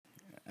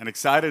and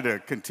excited to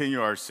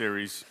continue our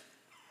series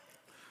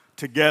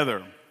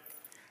together.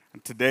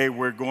 And today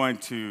we're going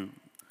to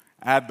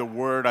add the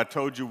word. I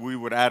told you we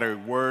would add a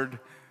word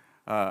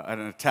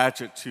and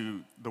attach it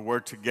to the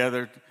word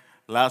together.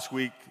 Last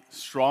week,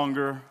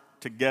 stronger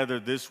together.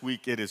 This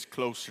week, it is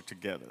closer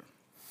together.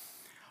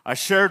 I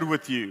shared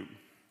with you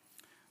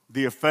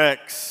the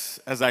effects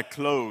as I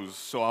close,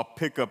 so I'll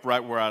pick up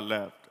right where I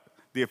left.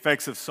 The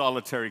effects of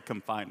solitary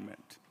confinement.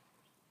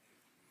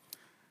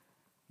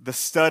 The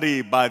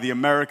study by the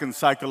American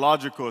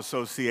Psychological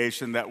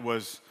Association that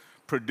was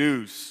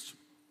produced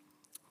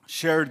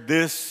shared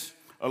this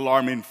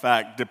alarming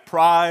fact: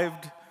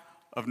 deprived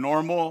of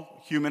normal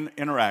human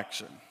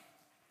interaction,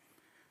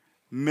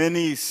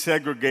 many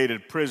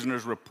segregated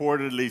prisoners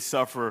reportedly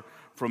suffer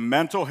from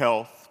mental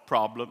health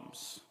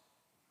problems,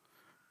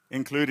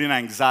 including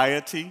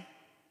anxiety,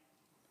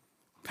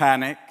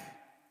 panic,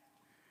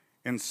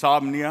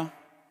 insomnia,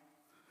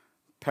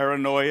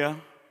 paranoia,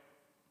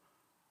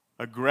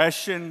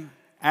 aggression,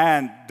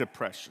 and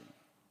depression.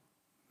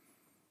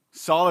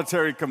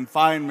 Solitary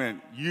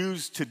confinement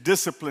used to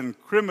discipline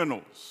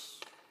criminals.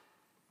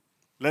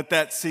 Let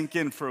that sink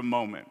in for a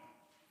moment.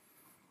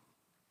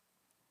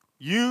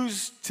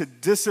 Used to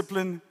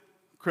discipline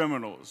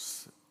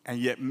criminals, and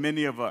yet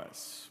many of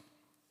us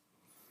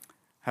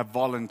have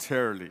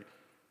voluntarily,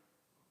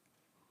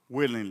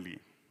 willingly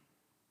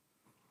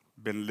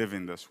been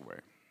living this way.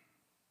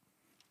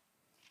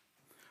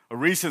 A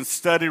recent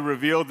study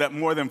revealed that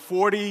more than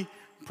 40%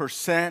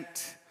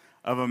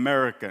 of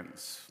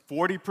Americans,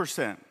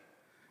 40%,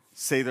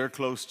 say they're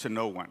close to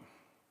no one.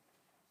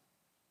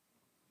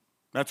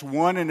 That's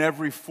 1 in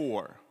every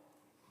 4.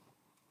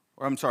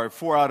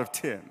 4 out of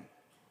 10.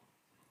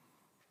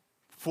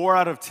 4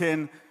 out of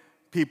 10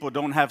 people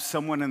don't have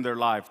someone in their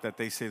life that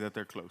they say that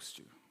they're close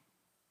to.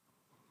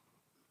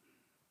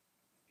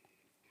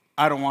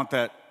 I don't want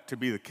that to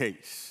be the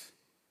case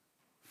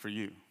for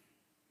you.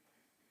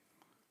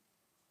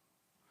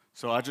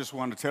 So I just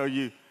want to tell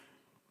you,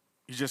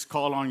 you just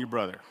call on your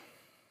brother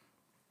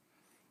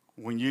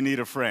when you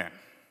need a friend.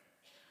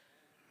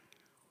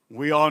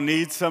 We all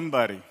need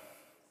somebody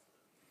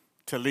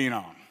to lean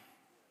on.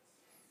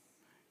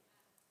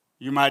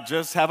 You might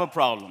just have a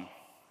problem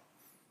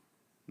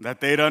that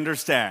they'd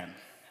understand.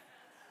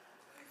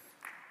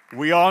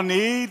 We all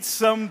need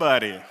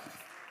somebody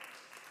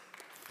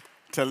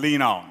to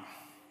lean on.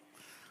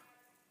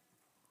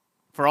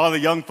 For all the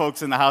young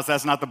folks in the house,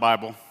 that's not the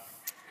Bible.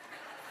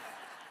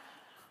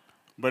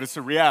 But it's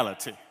a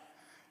reality.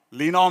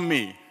 Lean on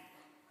me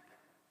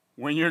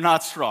when you're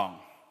not strong.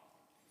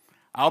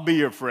 I'll be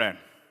your friend.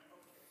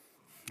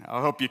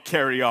 I'll help you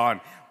carry on.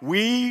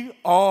 We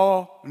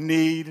all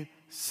need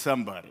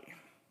somebody.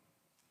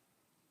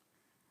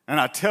 And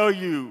I tell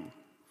you,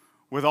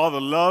 with all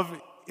the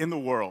love in the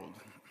world,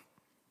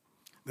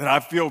 that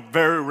I feel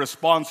very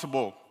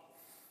responsible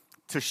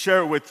to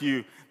share with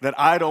you that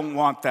I don't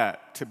want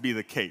that to be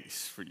the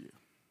case for you.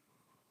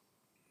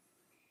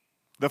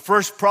 The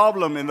first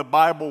problem in the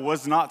Bible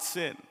was not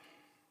sin.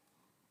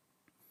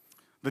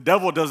 The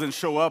devil doesn't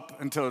show up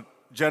until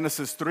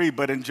Genesis 3,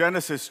 but in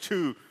Genesis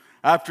 2,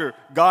 after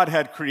God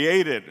had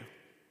created,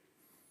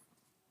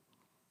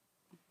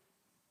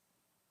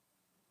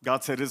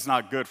 God said it's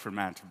not good for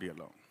man to be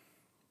alone.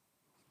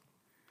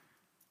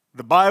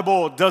 The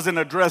Bible doesn't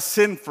address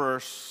sin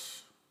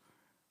first.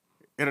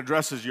 It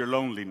addresses your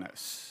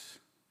loneliness,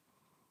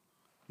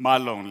 my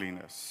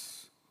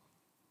loneliness.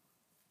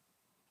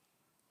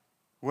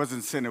 It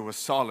wasn't sin, it was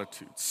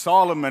solitude.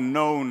 Solomon,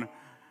 known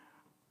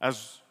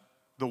as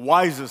the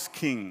wisest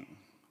king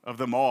of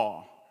them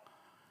all,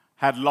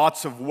 had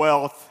lots of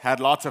wealth, had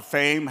lots of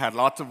fame, had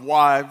lots of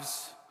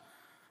wives.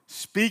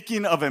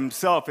 Speaking of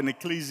himself in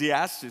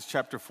Ecclesiastes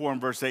chapter 4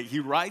 and verse 8, he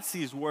writes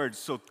these words: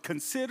 so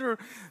consider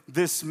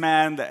this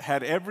man that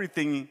had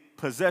everything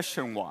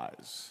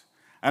possession-wise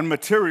and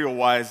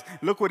material-wise.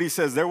 Look what he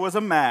says. There was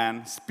a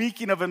man,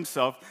 speaking of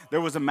himself,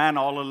 there was a man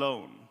all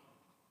alone.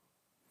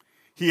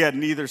 He had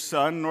neither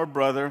son nor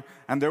brother,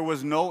 and there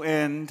was no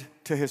end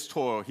to his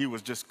toil. He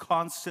was just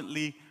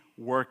constantly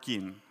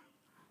working,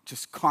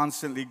 just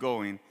constantly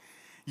going.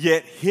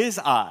 Yet his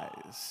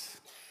eyes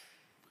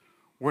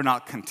were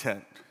not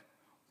content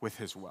with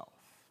his wealth.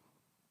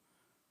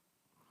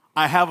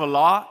 I have a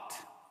lot,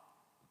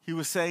 he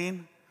was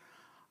saying.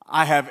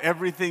 I have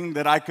everything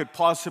that I could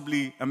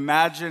possibly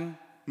imagine,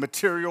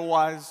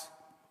 material-wise.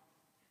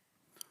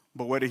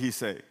 But what did he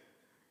say?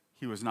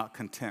 He was not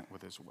content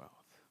with his wealth.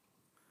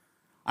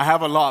 I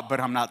have a lot, but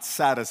I'm not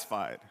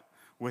satisfied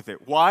with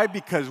it. Why?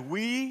 Because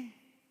we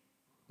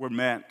were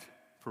meant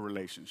for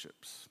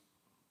relationships.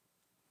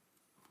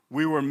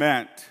 We were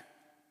meant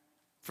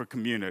for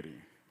community.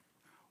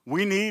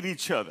 We need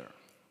each other.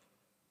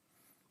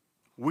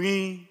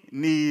 We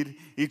need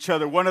each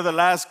other. One of the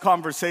last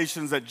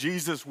conversations that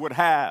Jesus would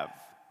have,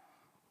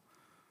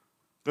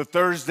 the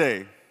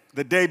Thursday,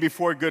 the day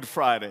before Good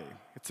Friday.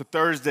 It's a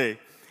Thursday.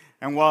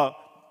 And while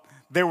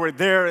they were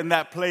there in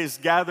that place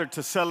gathered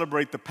to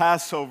celebrate the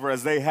Passover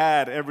as they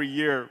had every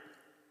year,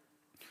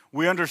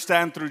 we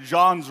understand through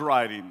John's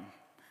writing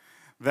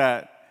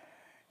that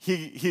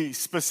he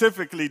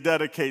specifically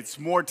dedicates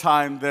more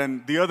time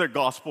than the other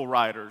gospel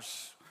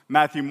writers,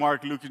 Matthew,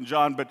 Mark, Luke, and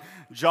John, but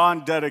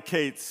John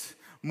dedicates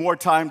more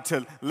time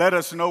to let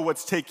us know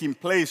what's taking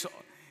place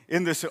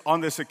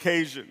on this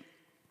occasion.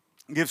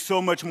 Gives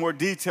so much more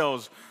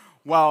details.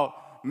 While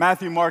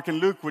Matthew, Mark, and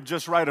Luke would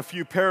just write a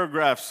few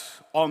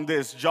paragraphs on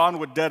this, John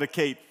would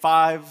dedicate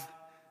 5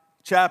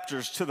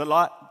 chapters to the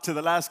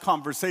last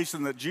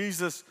conversation that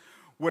Jesus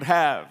would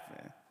have.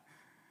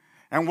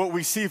 And what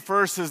we see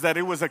first is that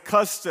it was a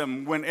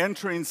custom when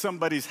entering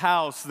somebody's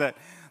house that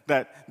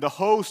the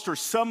host or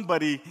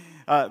somebody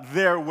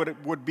there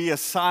would be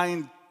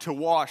assigned to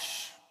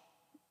wash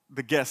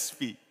the guests'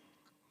 feet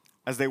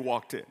as they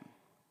walked in.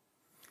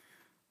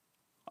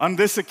 On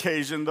this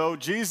occasion, though,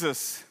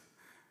 Jesus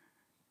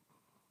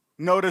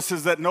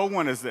notices that no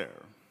one is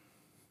there.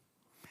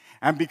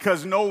 And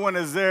because no one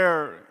is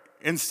there,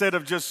 instead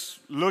of just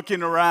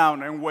looking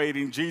around and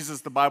waiting, Jesus,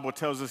 the Bible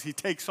tells us, he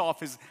takes off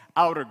his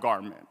outer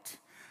garment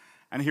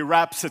and he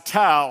wraps a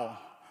towel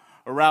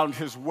around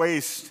his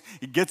waist.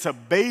 He gets a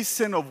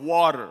basin of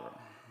water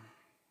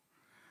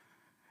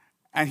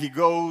and he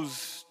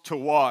goes to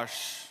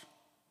wash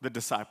the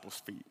disciples'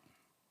 feet.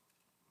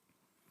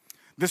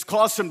 This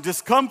caused some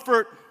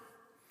discomfort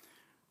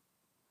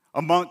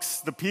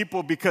amongst the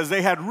people because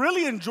they had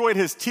really enjoyed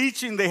his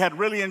teaching, they had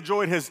really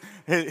enjoyed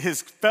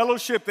his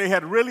fellowship, they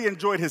had really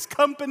enjoyed his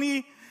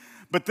company,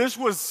 but this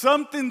was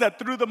something that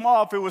threw them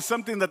off. It was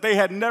something that they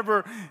had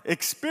never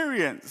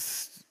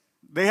experienced.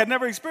 They had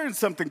never experienced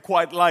something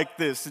quite like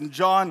this. In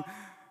John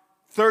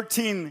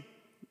 13,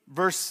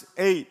 verse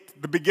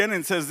 8, the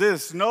beginning says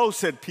this, "No,"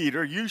 said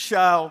Peter, "you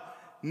shall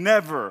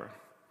never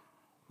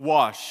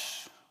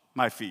wash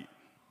my feet."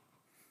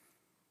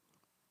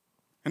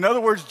 In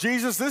other words,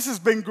 Jesus, this has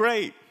been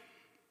great.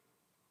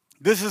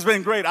 This has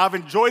been great. I've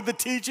enjoyed the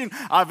teaching.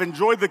 I've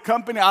enjoyed the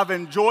company. I've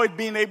enjoyed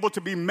being able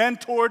to be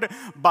mentored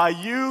by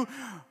you.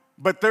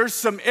 But there's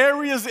some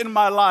areas in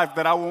my life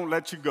that I won't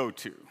let you go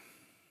to.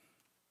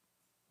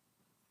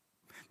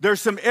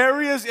 There's some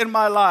areas in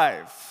my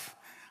life.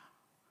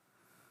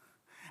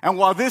 And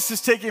while this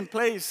is taking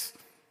place,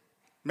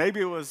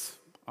 maybe it was,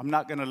 I'm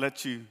not going to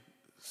let you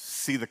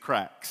see the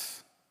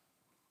cracks.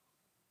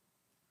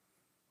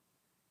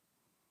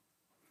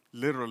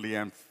 Literally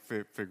and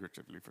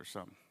figuratively for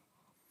some.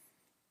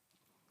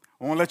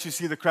 I won't let you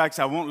see the cracks.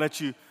 I won't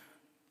let you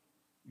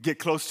get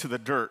close to the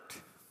dirt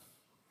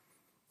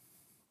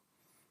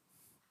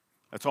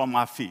that's on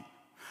my feet.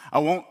 I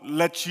won't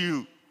let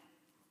you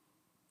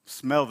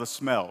smell the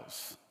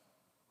smells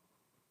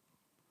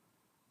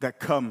that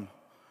come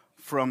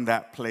from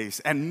that place.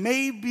 And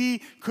maybe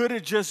could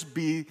it just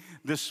be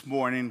this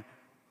morning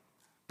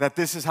that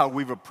this is how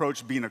we've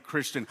approached being a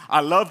Christian?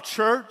 I love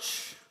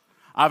church.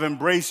 I've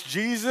embraced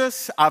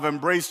Jesus, I've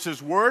embraced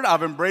his word,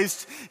 I've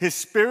embraced his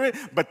spirit,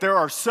 but there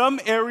are some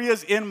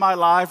areas in my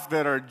life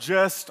that are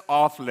just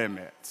off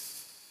limits.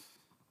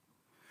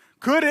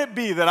 Could it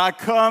be that I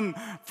come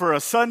for a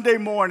Sunday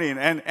morning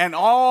and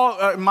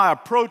all my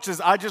approach is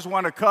I just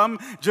want to come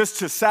just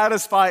to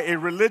satisfy a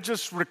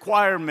religious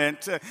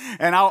requirement,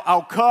 and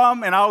I'll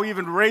come and I'll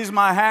even raise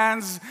my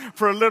hands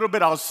for a little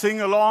bit. I'll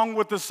sing along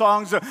with the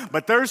songs,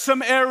 but there's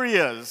some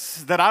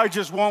areas that I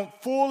just won't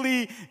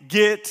fully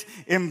get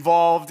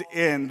involved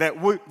in that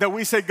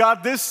we say,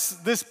 God,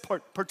 this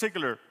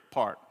particular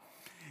part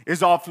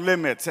is off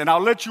limits, and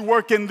I'll let you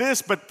work in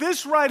this, but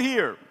this right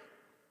here,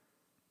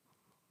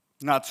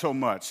 not so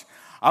much.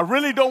 I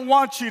really don't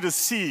want you to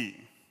see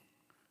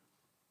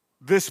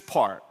this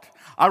part.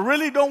 I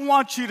really don't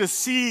want you to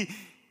see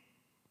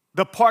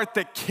the part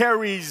that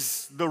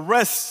carries the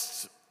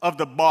rest of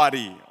the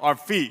body, our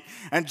feet.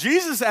 And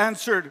Jesus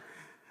answered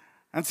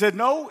and said,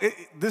 no,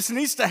 this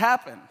needs to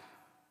happen,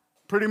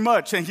 pretty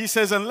much. And he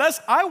says,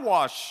 unless I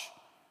wash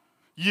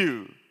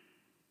you,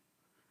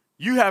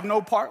 you have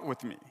no part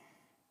with me.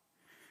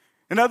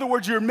 In other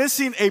words, you're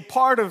missing a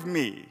part of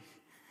me.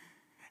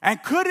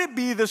 And could it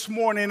be this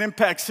morning in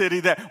Impact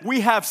City that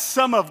we have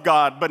some of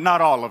God, but not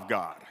all of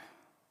God?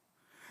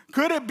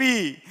 Could it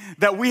be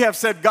that we have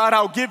said, God,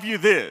 I'll give you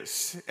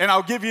this, and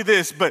I'll give you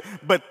this, but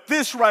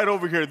this right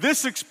over here,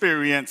 this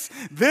experience,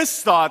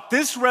 this thought,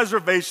 this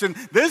reservation,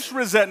 this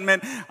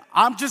resentment,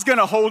 I'm just going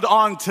to hold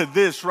on to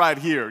this right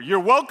here. You're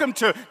welcome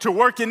to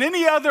work in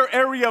any other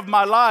area of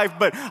my life,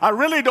 but I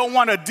really don't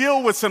want to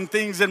deal with some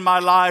things in my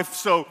life,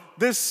 so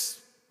this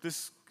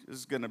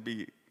is going to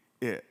be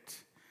it.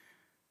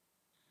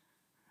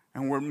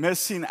 And we're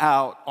missing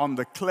out on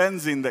the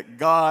cleansing that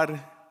God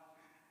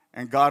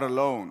and God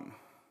alone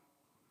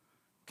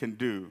can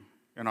do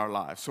in our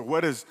lives. So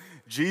what does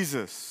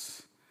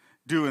Jesus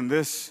do in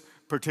this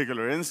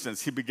particular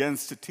instance? He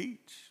begins to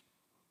teach.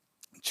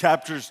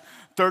 Chapters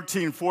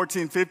 13,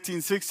 14,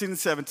 15, 16, and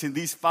 17,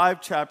 these 5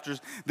 chapters,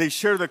 they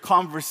share the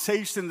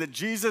conversation that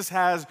Jesus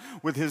has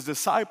with his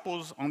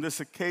disciples on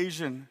this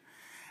occasion.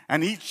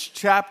 And each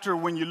chapter,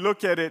 when you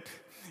look at it,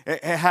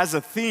 it has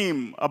a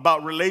theme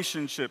about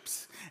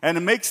relationships. And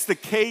it makes the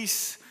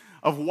case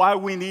of why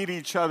we need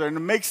each other, and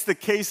it makes the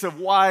case of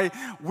why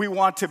we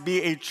want to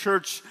be a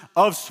church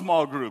of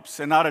small groups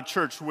and not a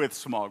church with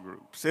small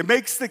groups. It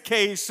makes the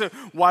case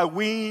why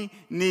we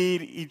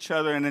need each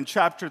other. And in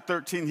chapter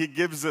 13, he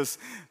gives us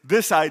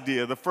this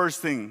idea. The first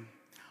thing,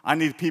 I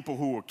need people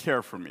who will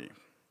care for me.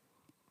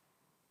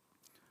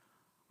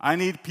 I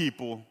need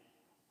people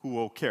who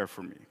will care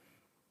for me.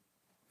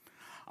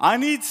 I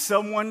need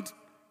someone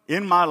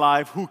in my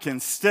life who can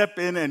step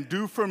in and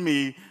do for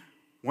me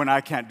when I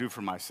can't do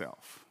for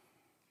myself.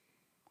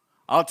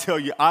 I'll tell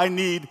you, I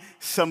need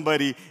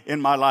somebody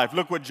in my life.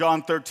 Look what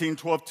John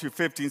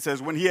 13:12-15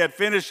 says. When he had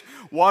finished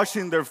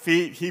washing their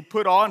feet, he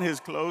put on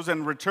his clothes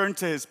and returned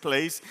to his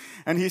place.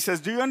 And he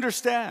says, do you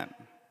understand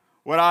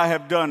what I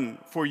have done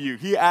for you?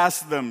 He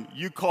asked them,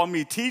 you call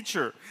me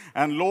teacher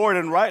and Lord,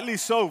 and rightly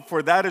so,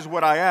 for that is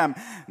what I am.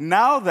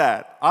 Now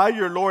that I,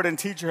 your Lord and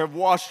teacher, have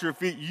washed your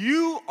feet,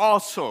 you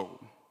also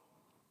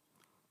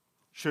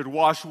should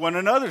wash one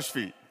another's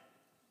feet.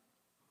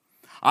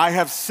 I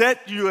have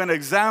set you an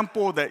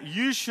example that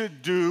you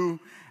should do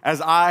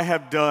as I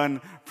have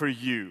done for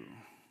you.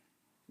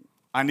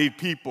 I need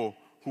people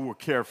who will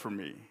care for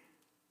me.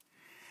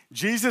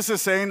 Jesus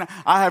is saying,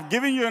 I have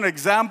given you an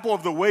example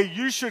of the way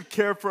you should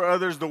care for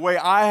others, the way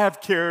I have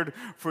cared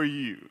for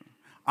you.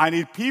 I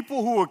need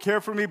people who will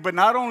care for me, but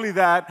not only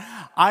that,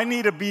 I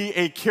need to be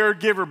a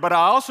caregiver, but I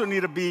also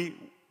need to be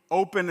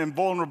open and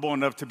vulnerable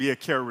enough to be a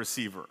care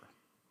receiver.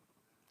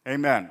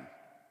 Amen.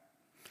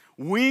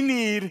 We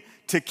need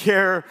to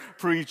care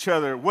for each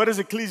other. What does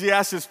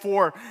Ecclesiastes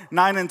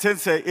 4:9-10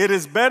 say? It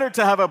is better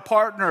to have a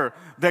partner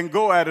than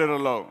go at it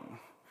alone.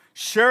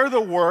 Share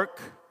the work,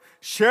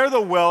 share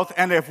the wealth,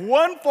 and if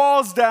one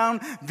falls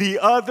down, the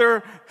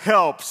other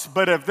helps.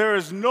 But if there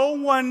is no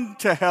one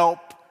to help,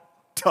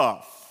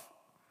 tough.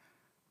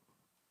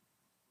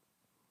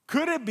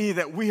 Could it be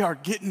that we are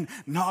getting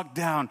knocked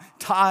down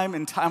time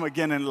and time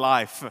again in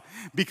life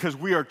because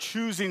we are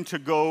choosing to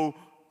go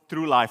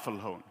through life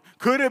alone?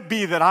 Could it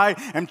be that I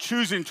am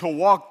choosing to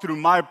walk through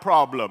my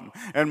problem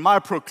and my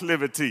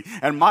proclivity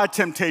and my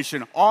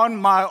temptation on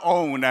my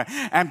own,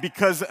 and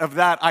because of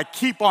that, I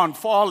keep on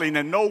falling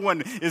and no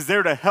one is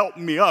there to help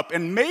me up?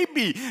 And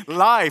maybe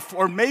life,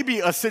 or maybe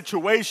a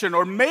situation,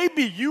 or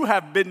maybe you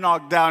have been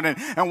knocked down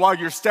and while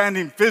you're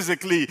standing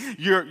physically,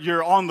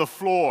 you're on the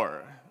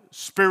floor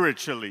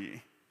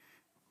spiritually.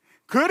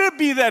 Could it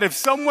be that if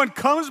someone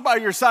comes by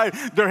your side,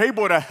 they're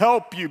able to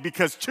help you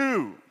because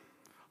two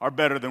are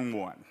better than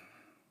one?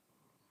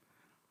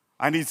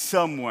 I need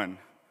someone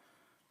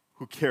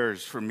who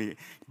cares for me,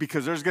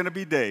 because there's going to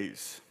be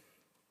days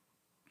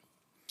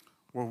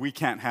where we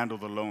can't handle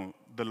the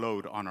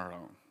load on our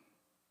own.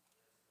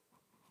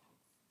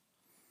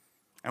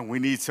 And we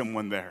need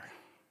someone there.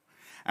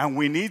 And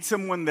we need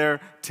someone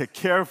there to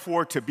care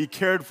for, to be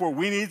cared for.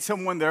 We need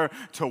someone there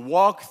to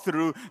walk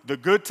through the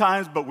good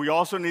times, but we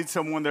also need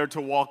someone there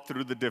to walk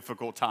through the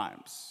difficult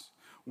times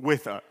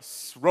with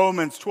us.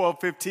 Romans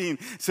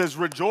 12:15 says,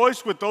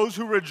 rejoice with those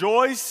who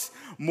rejoice,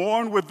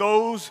 mourn with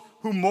those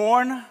who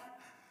mourn.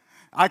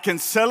 I can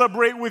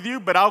celebrate with you,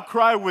 but I'll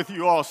cry with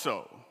you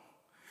also.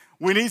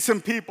 We need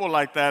some people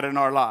like that in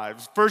our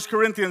lives. 1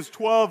 Corinthians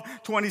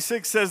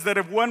 12:26 says that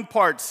if one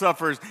part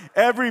suffers,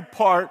 every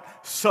part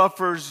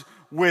suffers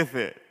with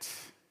it.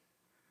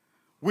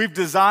 We've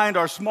designed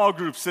our small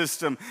group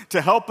system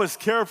to help us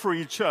care for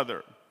each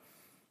other.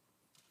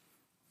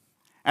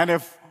 And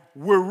if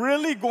we're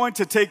really going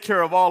to take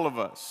care of all of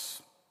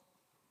us,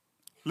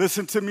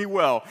 listen to me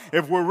well,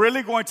 if we're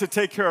really going to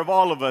take care of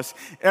all of us,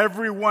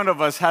 every one of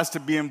us has to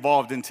be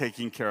involved in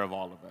taking care of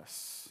all of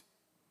us.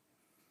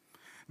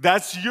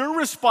 That's your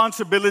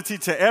responsibility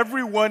to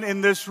everyone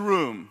in this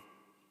room.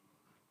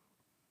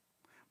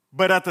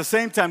 But at the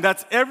same time,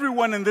 that's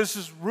everyone in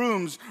this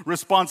room's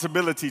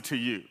responsibility to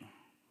you.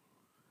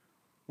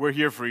 We're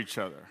here for each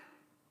other.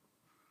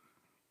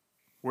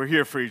 We're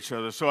here for each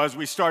other. So as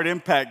we start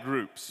impact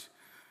groups,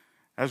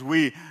 as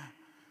we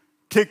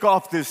kick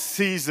off this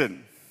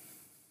season,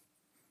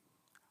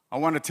 I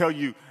want to tell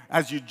you,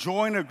 as you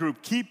join a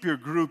group, keep your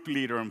group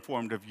leader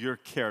informed of your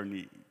care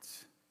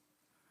needs.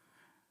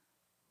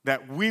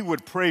 That we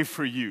would pray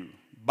for you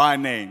by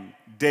name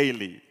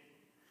daily.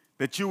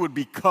 That you would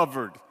be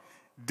covered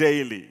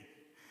daily.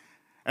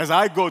 As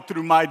I go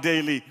through my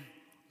daily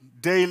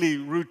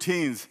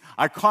routines,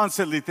 I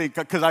constantly think,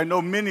 because I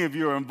know many of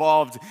you are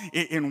involved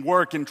in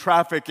work and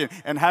traffic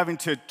and having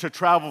to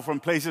travel from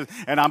places,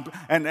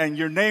 and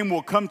your name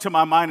will come to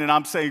my mind, and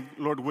I'm saying,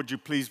 Lord, would you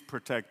please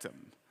protect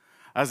them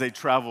as they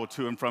travel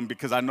to and from,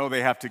 because I know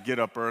they have to get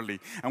up early.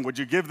 And would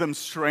you give them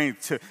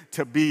strength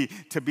to be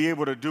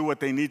able to do what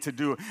they need to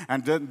do,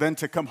 and then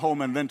to come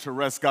home and then to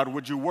rest. God,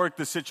 would you work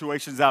the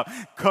situations out?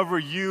 Cover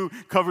you,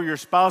 cover your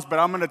spouse. But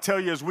I'm going to tell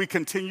you, as we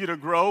continue to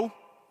grow,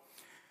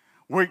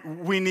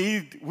 we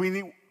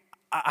need,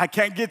 I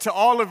can't get to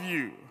all of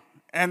you.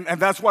 And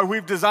that's why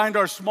we've designed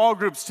our small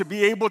groups to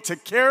be able to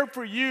care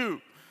for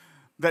you,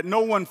 that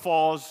no one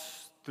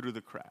falls through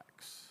the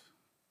cracks.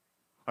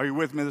 Are you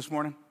with me this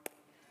morning?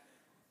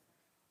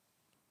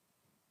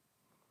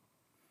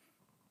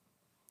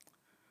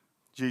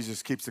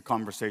 Jesus keeps the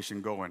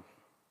conversation going.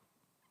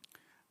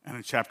 And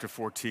in chapter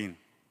 14,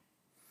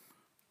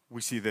 we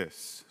see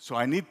this. So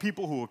I need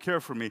people who will care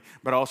for me,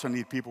 but I also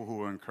need people who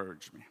will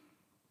encourage me.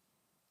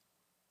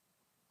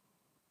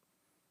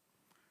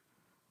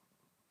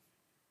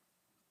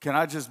 Can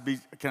I just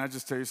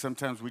tell you,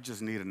 sometimes we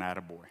just need an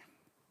attaboy.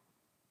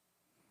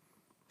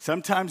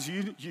 Sometimes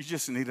you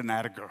just need an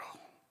attagirl.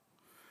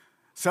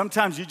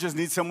 Sometimes you just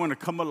need someone to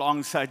come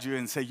alongside you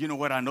and say, you know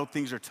what, I know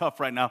things are tough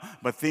right now,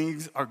 but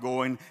things are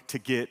going to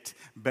get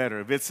better.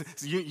 If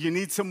it's you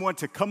need someone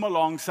to come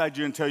alongside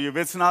you and tell you, if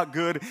it's not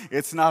good,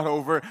 it's not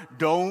over.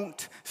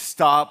 Don't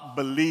stop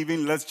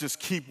believing. Let's just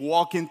keep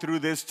walking through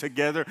this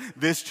together.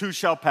 This too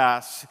shall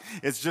pass.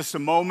 It's just a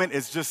moment.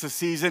 It's just a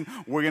season.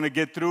 We're going to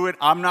get through it.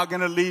 I'm not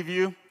going to leave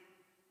you.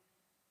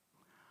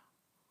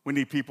 We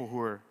need people who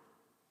are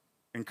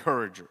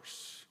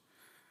encouragers.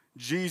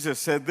 Jesus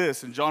said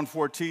this in John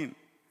 14.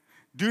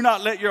 Do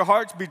not let your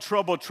hearts be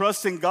troubled.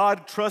 Trust in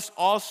God. Trust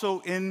also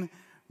in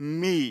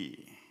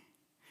me.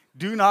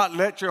 Do not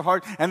let your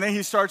heart. And then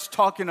he starts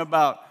talking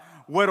about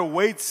what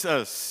awaits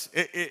us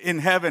in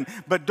heaven.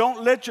 But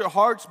don't let your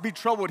hearts be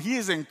troubled. He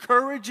is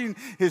encouraging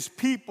his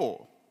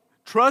people.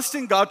 Trust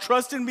in God.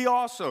 Trust in me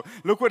also.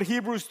 Look what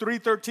Hebrews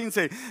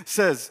 3:13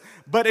 says.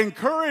 But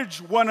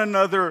encourage one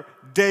another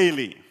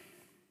daily.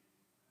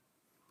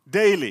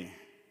 Daily.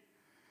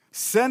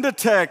 Send a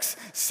text,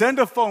 send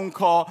a phone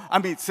call.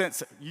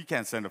 You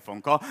can't send a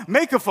phone call.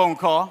 Make a phone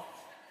call.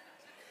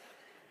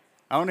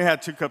 I only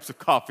had 2 cups of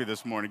coffee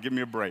this morning. Give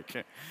me a break.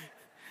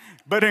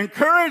 But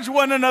encourage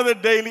one another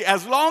daily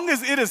as long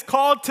as it is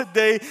called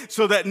today,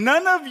 so that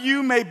none of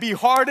you may be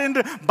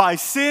hardened by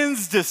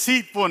sin's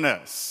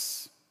deceitfulness.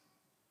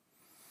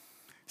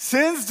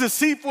 Sin's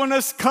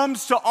deceitfulness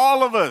comes to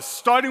all of us,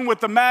 starting with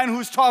the man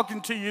who's talking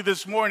to you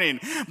this morning.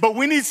 But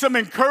we need some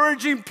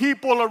encouraging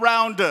people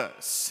around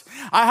us.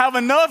 I have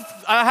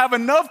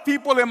enough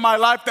people in my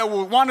life that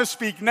will want to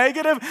speak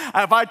negative.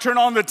 If I turn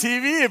on the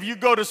TV, if you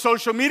go to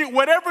social media,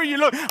 whatever you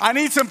look, I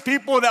need some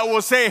people that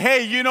will say,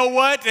 hey, you know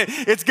what?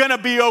 It's going to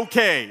be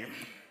okay.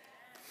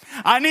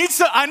 I need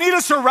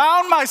to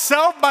surround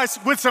myself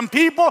with some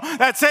people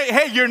that say,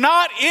 hey, you're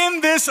not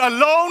in this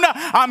alone.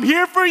 I'm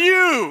here for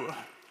you.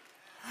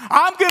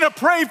 I'm going to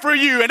pray for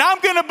you, and I'm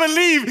going to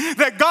believe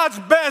that God's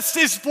best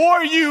is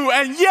for you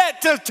and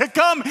yet to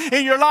come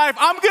in your life.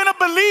 I'm going to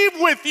believe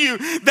with you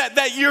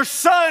that your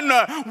son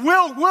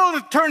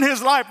will turn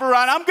his life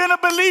around. I'm going to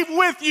believe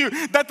with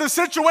you that the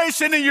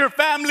situation in your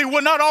family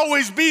will not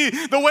always be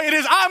the way it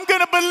is. I'm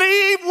going to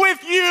believe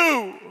with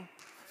you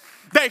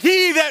that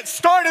he that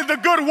started the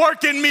good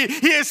work in me,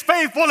 he is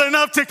faithful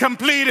enough to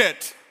complete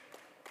it.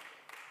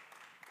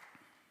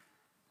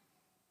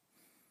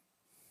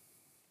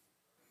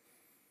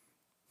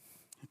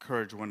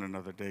 Encourage one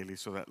another daily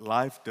so that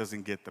life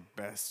doesn't get the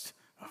best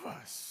of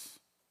us.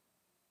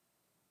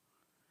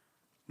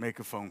 Make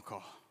a phone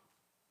call.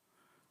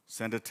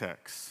 Send a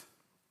text.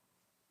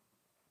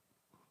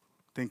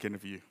 Thinking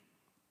of you.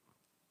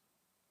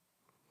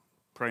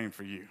 Praying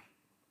for you.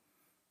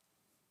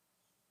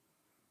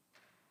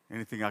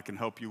 Anything I can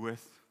help you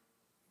with?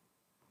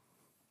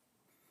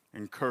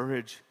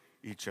 Encourage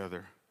each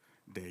other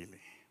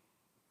daily.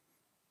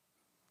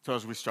 So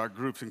as we start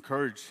groups,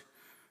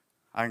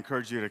 I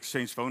encourage you to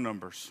exchange phone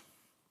numbers,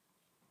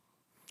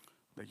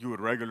 that you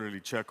would regularly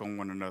check on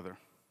one another.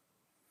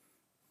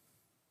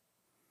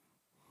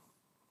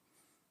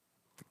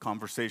 The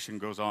conversation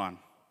goes on.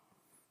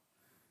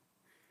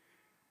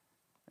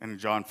 And in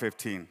John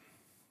 15,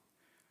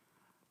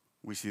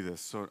 we see this.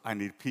 So I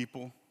need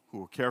people who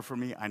will care for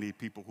me. I need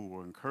people who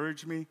will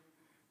encourage me.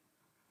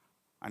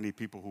 I need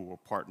people who will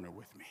partner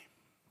with me.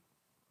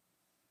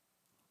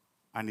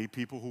 I need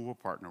people who will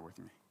partner with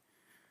me,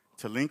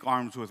 to link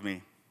arms with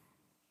me,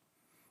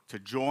 to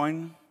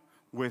join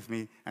with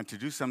me, and to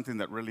do something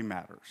that really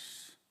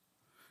matters.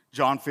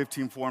 John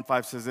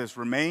 15:4-5 says this,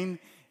 remain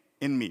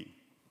in me,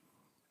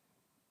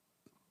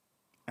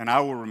 and I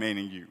will remain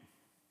in you.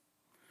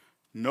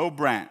 No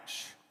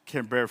branch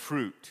can bear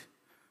fruit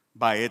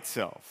by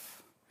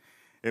itself.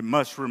 It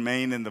must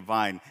remain in the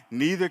vine.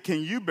 Neither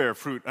can you bear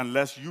fruit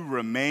unless you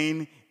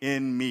remain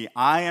in me.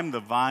 I am the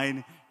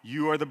vine,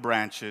 you are the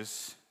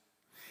branches.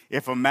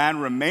 If a man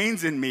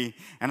remains in me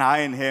and I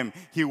in him,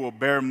 he will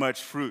bear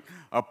much fruit.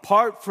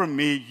 Apart from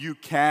me, you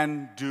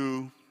can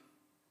do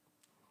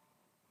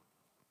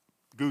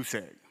goose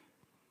egg.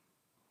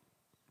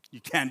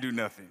 You can't do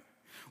nothing.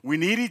 We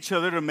need each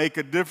other to make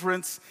a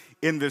difference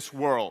in this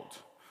world.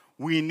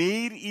 We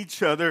need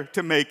each other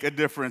to make a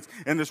difference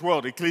in this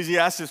world.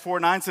 Ecclesiastes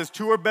 4:9 says,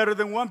 2 are better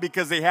than one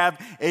because they have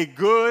a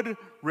good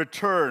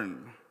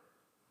return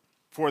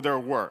for their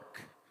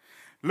work.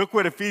 Look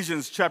what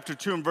Ephesians chapter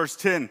 2 and verse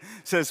 10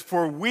 says,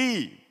 for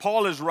we,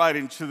 Paul is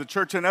writing to the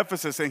church in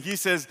Ephesus, and he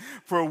says,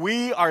 for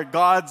we are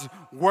God's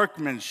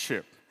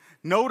workmanship.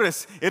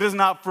 Notice, it is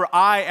not for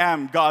I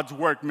am God's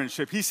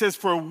workmanship. He says,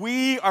 for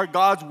we are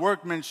God's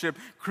workmanship,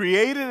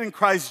 created in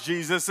Christ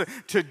Jesus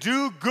to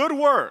do good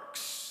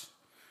works,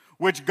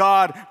 which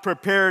God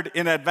prepared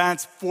in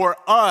advance for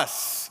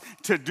us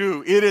to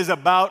do. It is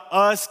about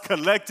us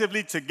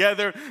collectively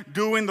together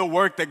doing the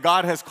work that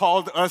God has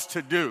called us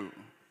to do.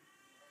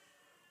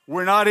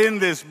 We're not in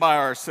this by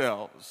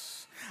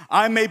ourselves.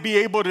 I may be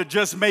able to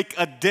just make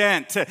a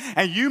dent,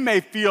 and you may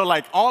feel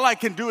like all I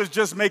can do is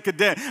just make a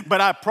dent.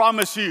 But I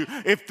promise you,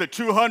 if the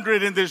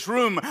 200 in this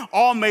room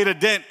all made a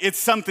dent, it's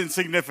something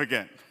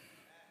significant.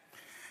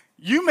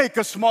 You make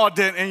a small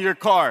dent in your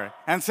car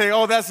and say,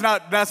 oh, that's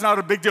not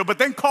a big deal. But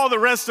then call the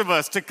rest of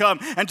us to come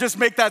and just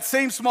make that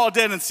same small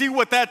dent and see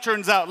what that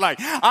turns out like.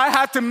 I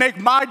have to make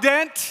my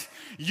dent.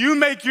 You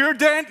make your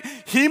dent.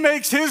 He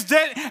makes his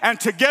dent. And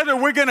together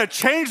we're going to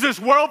change this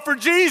world for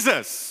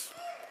Jesus.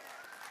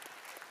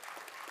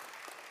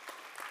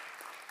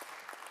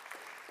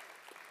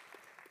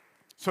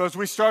 So as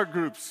we start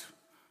groups,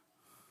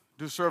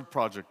 do Serve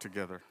Project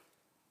together.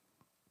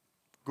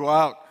 Go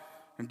out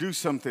and do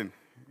something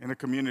in a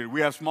community.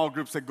 We have small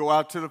groups that go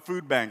out to the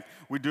food bank.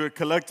 We do it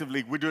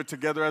collectively. We do it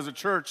together as a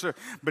church.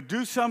 But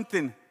do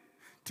something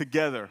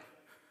together.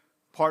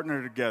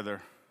 Partner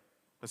together.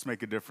 Let's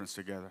make a difference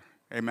together.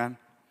 Amen?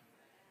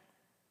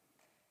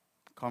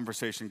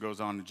 Conversation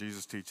goes on, and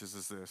Jesus teaches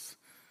us this.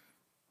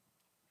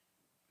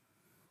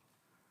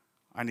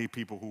 I need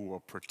people who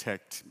will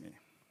protect me.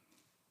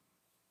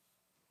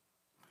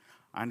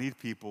 I need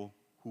people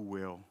who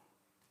will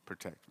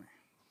protect me.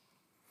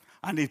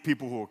 I need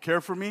people who will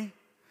care for me.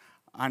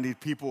 I need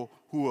people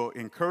who will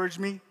encourage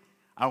me.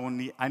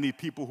 I need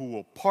people who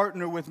will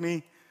partner with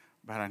me,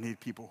 but I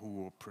need people who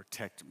will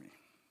protect me.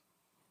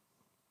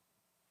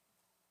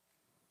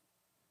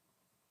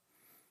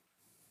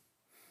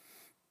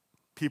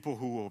 People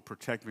who will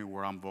protect me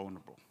where I'm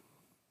vulnerable.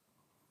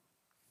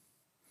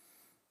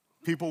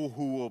 People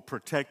who will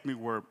protect me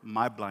where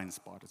my blind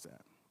spot is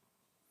at.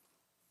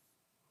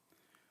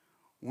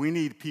 We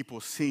need people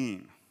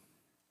seeing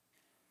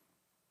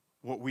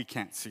what we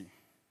can't see.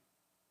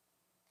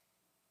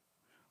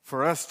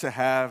 For us to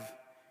have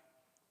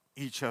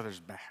each other's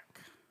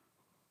back.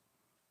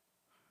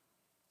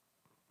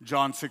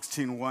 John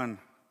 16:1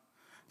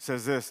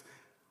 says this,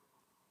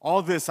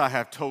 all this I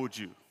have told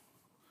you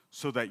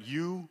so that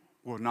you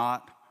will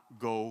not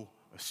go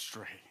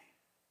astray.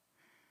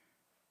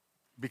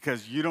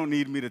 Because you don't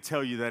need me to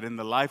tell you that in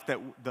the life that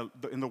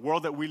in the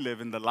world that we live,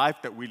 in the life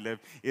that we live,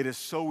 it is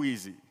so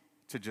easy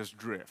to just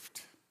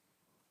drift.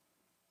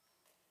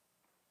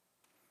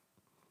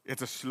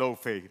 It's a slow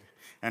fade.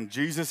 And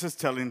Jesus is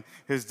telling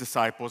his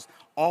disciples,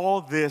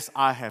 all this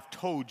I have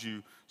told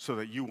you so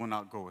that you will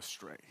not go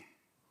astray.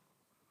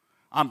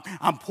 I'm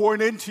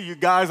pouring into you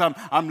guys.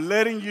 I'm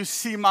letting you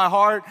see my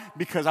heart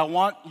because I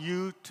want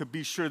you to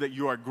be sure that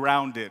you are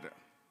grounded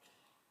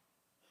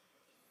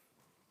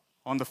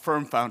on the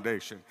firm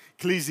foundation.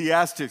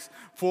 Ecclesiastes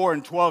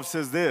 4:12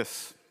 says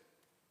this.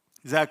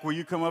 Zach, will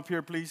you come up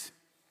here, please?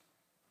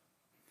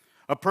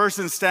 A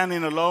person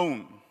standing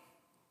alone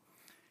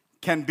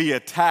can be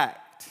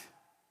attacked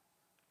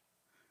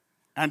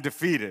and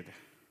defeated.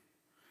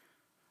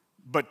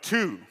 But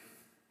two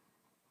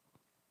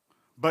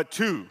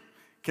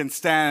can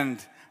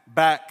stand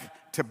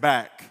back to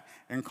back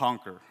and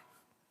conquer.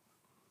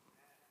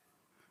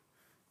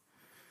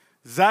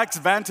 Zach's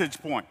vantage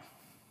point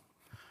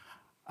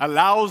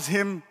allows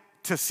him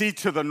to see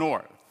to the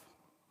north.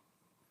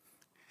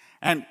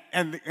 And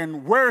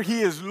where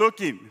he is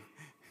looking,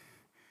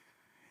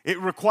 it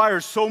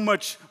requires so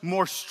much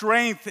more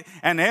strength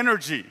and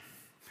energy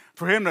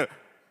for him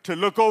to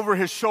look over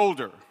his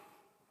shoulder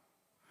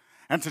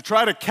and to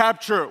try to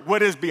capture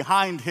what is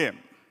behind him.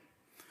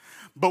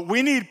 But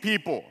we need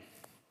people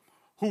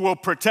who will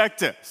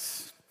protect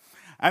us.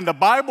 And the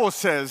Bible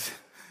says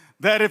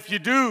that if you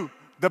do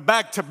the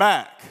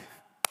back-to-back,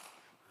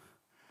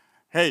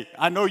 hey,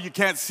 I know you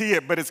can't see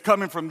it, but it's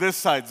coming from this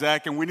side,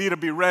 Zach, and we need to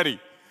be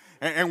ready.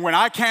 And when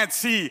I can't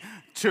see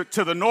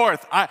to the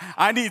north,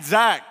 I need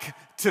Zach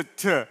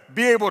to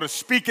be able to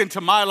speak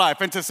into my life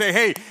and to say,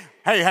 hey,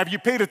 have you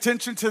paid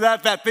attention to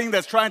that thing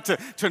that's trying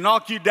to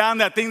knock you down,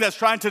 that thing that's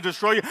trying to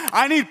destroy you?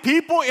 I need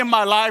people in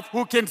my life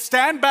who can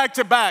stand back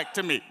to back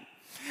to me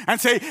and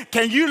say,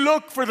 can you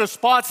look for the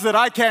spots that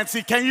I can't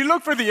see? Can you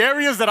look for the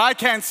areas that I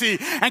can't see?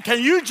 And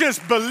can you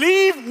just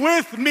believe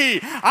with me?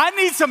 I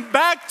need some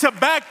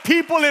back-to-back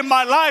people in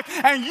my life,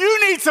 and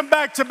you need some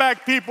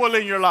back-to-back people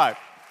in your life.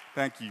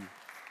 Thank you.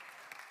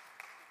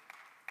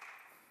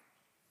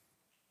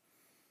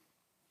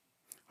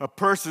 A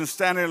person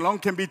standing alone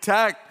can be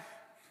attacked,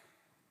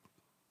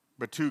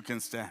 but two can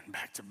stand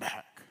back to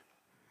back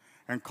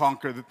and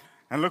conquer.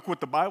 And look what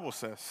the Bible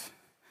says,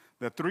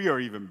 that three are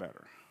even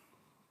better.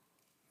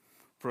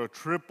 For a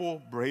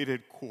triple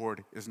braided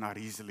cord is not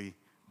easily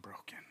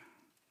broken.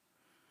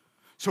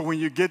 So when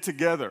you get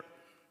together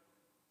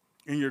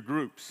in your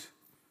groups,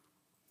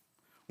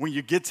 when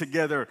you get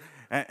together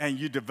and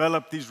you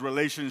develop these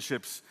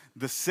relationships,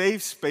 the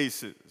safe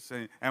spaces,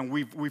 and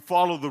we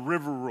follow the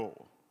river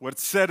rule.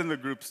 What's said in the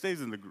group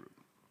stays in the group.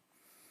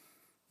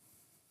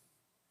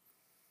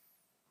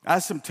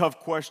 Ask some tough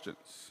questions.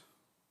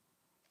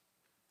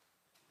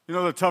 You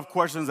know, the tough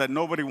questions that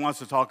nobody wants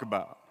to talk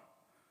about.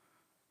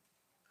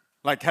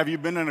 Like, have you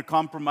been in a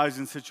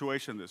compromising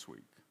situation this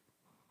week?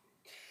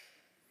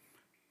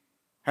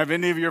 Have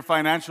any of your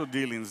financial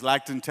dealings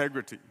lacked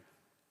integrity?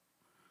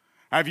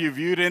 Have you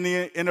viewed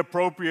any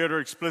inappropriate or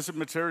explicit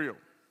material?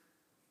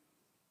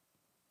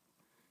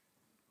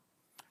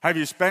 Have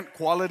you spent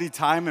quality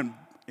time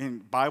in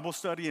Bible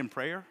study and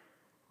prayer?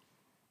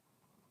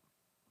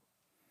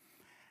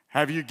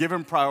 Have you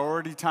given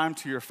priority time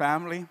to your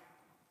family?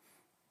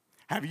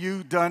 Have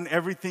you done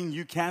everything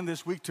you can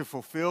this week to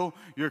fulfill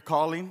your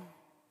calling?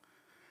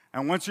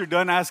 And once you're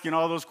done asking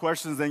all those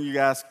questions, then you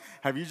ask,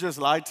 have you just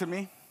lied to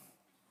me?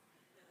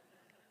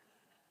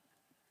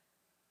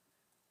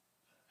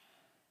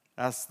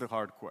 Ask the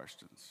hard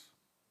questions.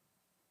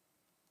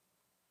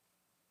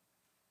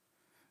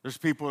 There's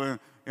people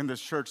in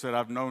this church that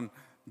I've known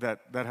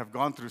that have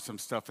gone through some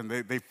stuff, and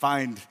they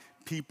find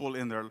people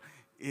in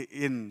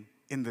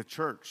the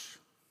church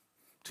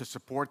to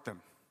support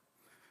them.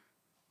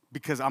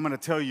 Because I'm going to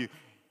tell you,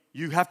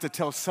 you have to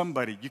tell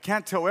somebody. You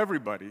can't tell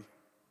everybody,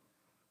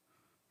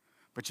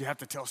 but you have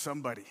to tell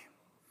somebody.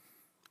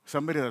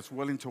 Somebody that's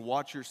willing to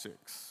watch your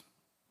six.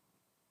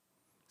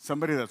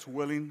 Somebody that's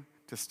willing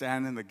to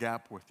stand in the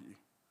gap with you.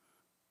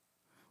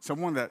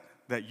 Someone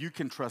that you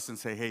can trust and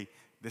say, hey,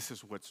 this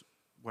is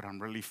what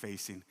I'm really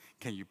facing.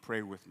 Can you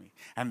pray with me?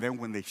 And then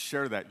when they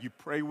share that, you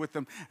pray with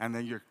them, and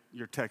then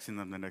you're texting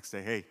them the next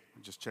day, hey,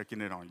 I'm just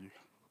checking in on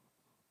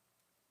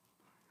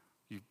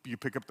you. You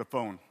pick up the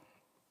phone.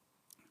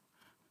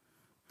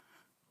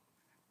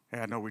 Hey,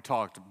 I know we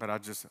talked, but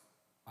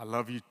I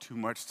love you too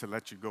much to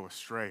let you go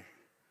astray.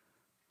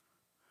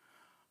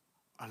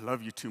 I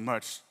love you too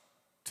much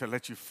to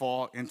let you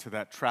fall into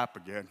that trap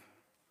again.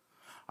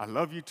 I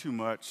love you too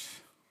much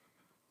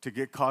to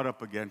get caught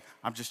up again.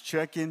 I'm just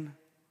checking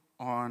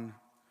on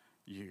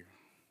you.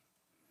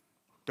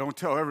 Don't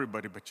tell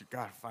everybody, but you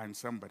got to find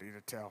somebody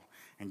to tell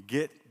and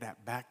get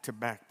that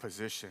back-to-back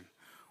position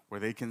where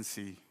they can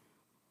see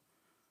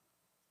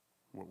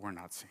what we're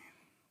not seeing.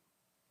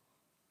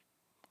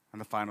 And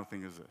the final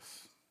thing is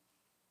this.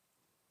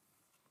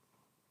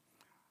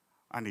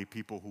 I need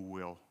people who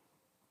will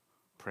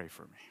pray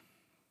for me.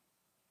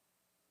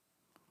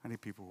 I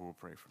need people who will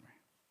pray for me.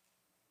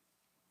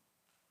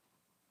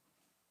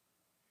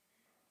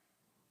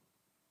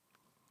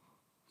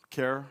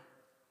 Care,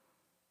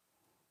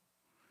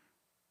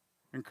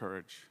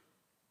 encourage,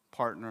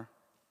 partner,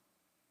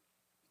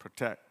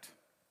 protect,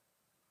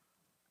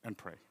 and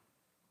pray.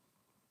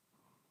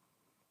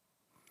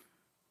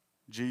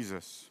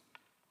 Jesus,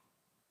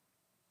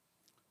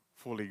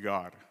 fully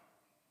God,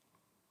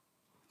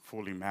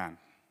 fully man,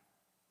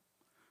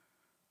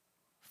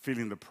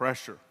 feeling the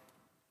pressure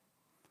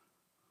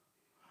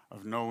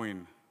of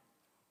knowing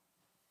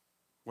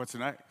what's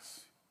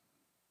next.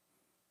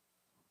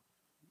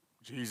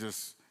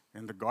 Jesus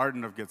in the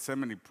Garden of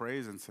Gethsemane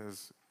prays and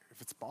says,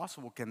 if it's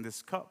possible, can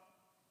this cup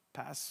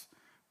pass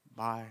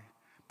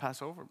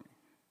over me?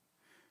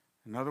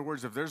 In other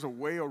words, if there's a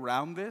way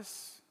around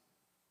this,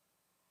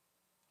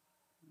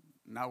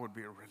 now would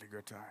be a really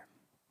good time.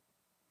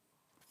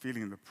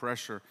 Feeling the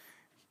pressure.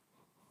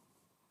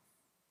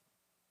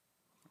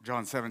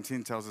 John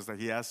 17 tells us that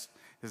he asked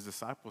his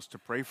disciples to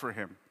pray for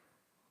him.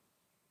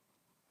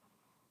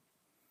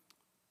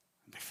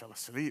 They fell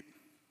asleep.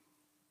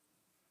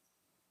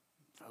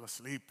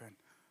 And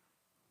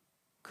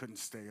couldn't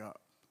stay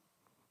up.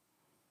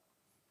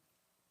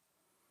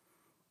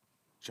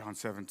 John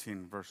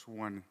 17, verse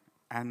 1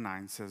 and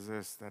 9 says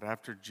this, that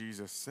after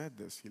Jesus said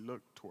this, he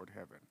looked toward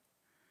heaven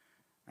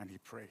and he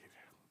prayed.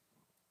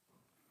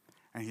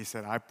 And he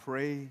said, I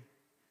pray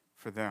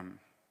for them.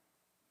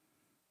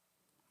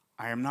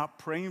 I am not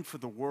praying for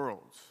the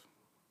world.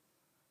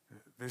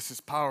 This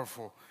is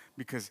powerful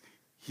because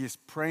he is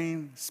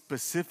praying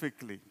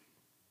specifically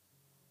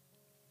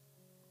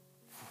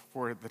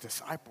for the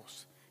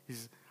disciples.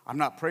 I'm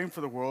not praying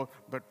for the world,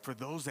 but for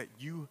those that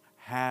you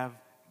have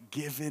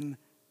given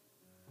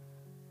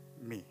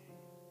me.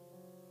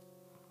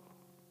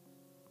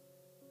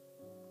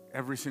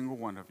 Every single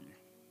one of you.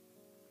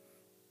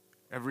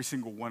 Every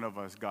single one of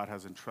us, God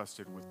has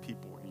entrusted with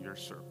people in your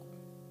circle.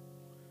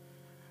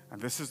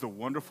 And this is the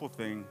wonderful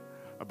thing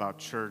about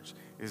church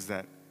is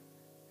that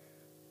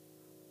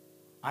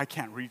I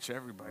can't reach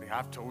everybody.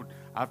 I've told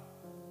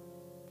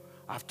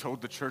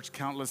the church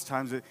countless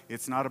times that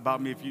it's not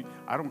about me.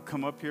 I don't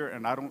come up here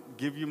and I don't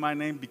give you my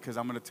name because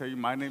I'm going to tell you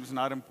my name's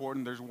not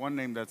important. There's one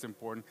name that's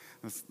important.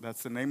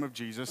 That's the name of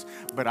Jesus.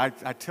 But I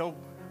tell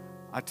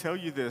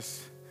you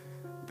this,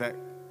 that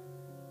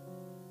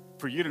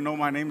for you to know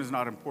my name is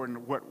not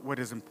important. What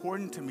is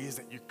important to me is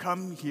that you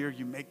come here,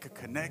 you make a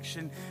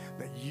connection,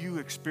 that you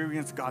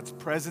experience God's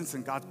presence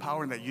and God's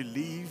power, and that you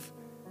leave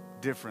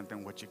different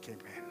than what you came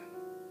in.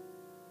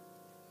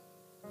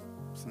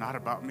 It's not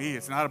about me.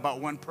 It's not about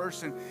one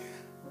person.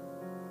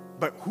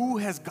 But who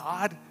has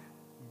God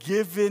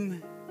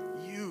given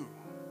you?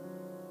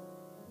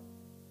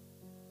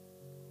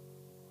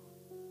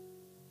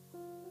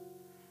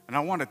 And I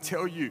want to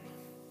tell you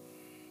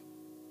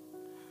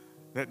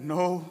that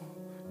no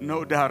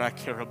doubt I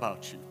care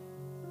about you.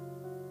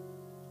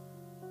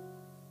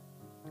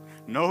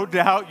 No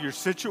doubt your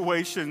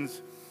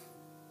situations,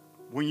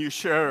 when you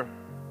share,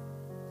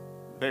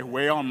 they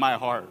weigh on my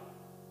heart.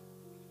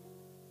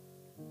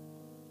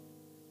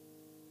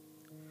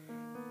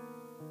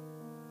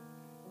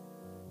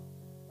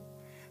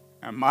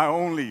 And my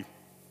only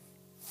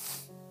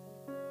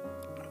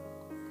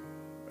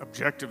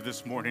objective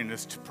this morning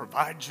is to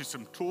provide you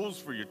some tools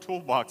for your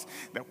toolbox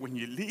that when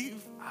you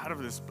leave out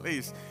of this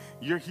place,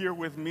 you're here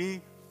with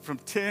me from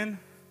 10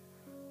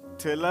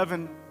 to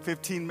 11,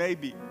 15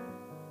 maybe.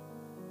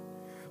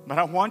 But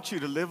I want you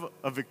to live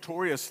a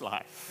victorious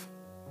life.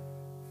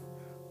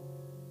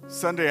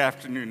 Sunday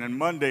afternoon and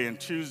Monday and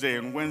Tuesday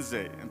and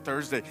Wednesday and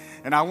Thursday.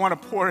 And I want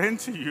to pour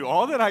into you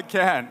all that I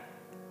can.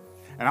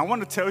 And I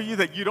want to tell you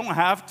that you don't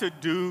have to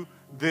do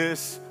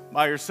this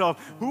by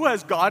yourself. Who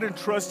has God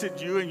entrusted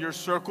you in your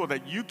circle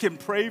that you can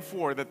pray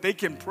for, that they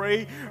can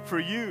pray for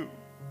you?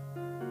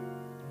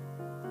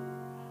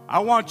 I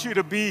want you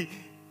to be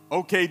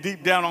okay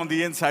deep down on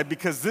the inside,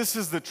 because this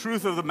is the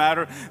truth of the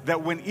matter,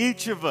 that when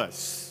each of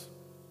us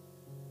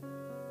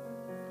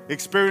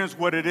experience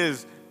what it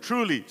is,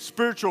 truly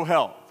spiritual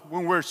health,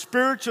 when we're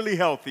spiritually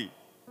healthy,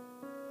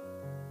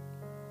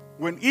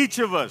 when each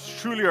of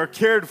us truly are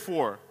cared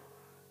for,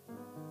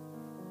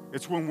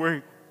 it's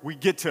when we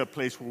get to a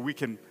place where we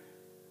can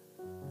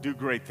do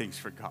great things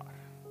for God.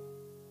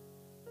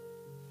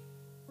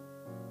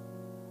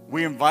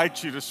 We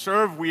invite you to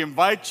serve. We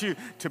invite you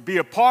to be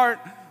a part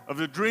of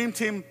the dream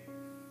team.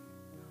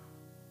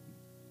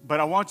 But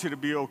I want you to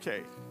be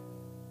okay.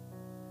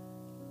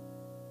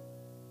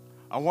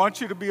 I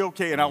want you to be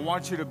okay, and I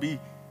want you to be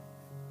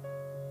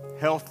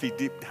healthy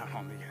deep down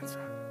on the inside.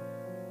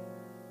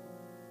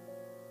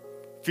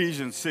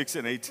 Ephesians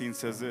 6:18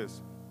 says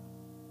this: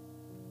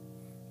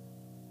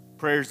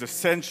 prayer is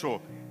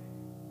essential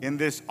in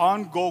this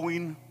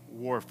ongoing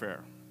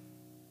warfare.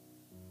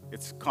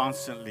 It's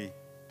constantly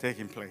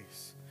taking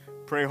place.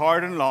 Pray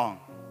hard and long.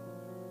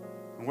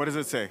 And what does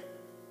it say?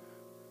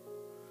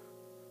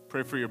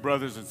 Pray for your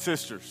brothers and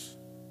sisters.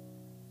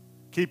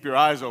 Keep your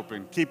eyes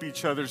open. Keep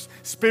each other's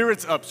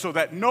spirits up so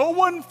that no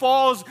one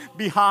falls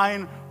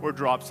behind or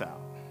drops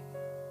out.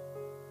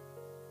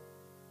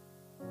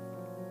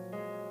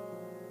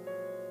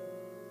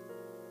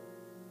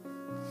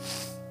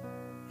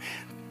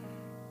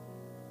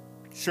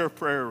 Share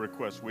prayer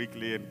requests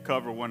weekly and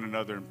cover one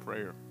another in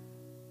prayer.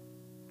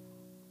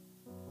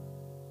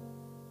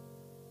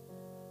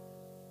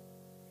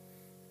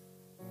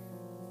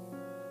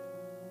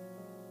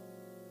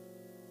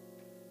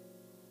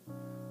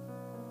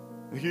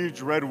 The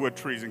huge redwood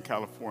trees in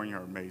California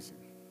are amazing.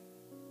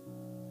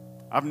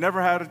 I've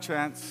never had a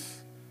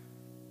chance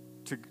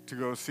to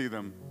go see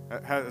them.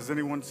 Has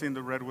anyone seen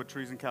the redwood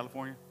trees in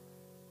California?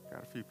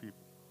 Got a few people.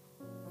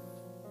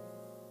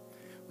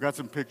 We've got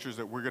some pictures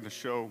that we're going to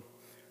show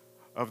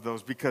of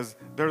those because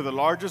they're the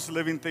largest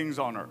living things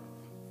on earth.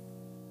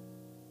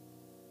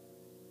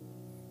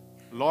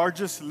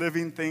 Largest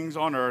living things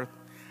on earth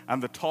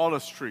and the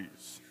tallest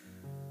trees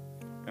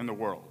in the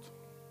world.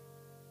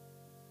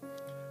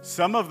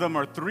 Some of them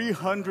are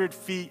 300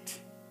 feet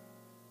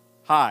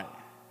high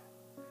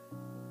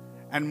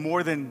and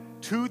more than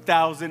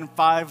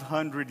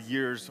 2,500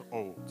 years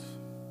old.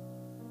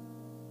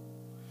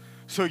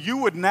 So you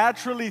would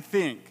naturally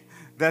think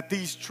that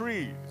these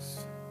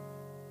trees,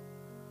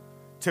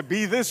 to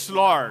be this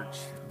large,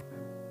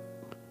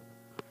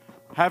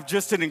 have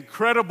just an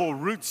incredible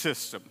root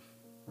system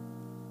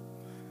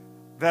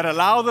that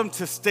allow them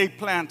to stay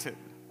planted,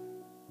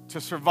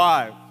 to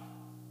survive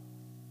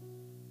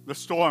the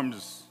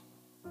storms,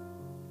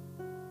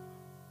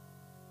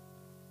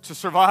 to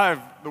survive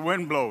the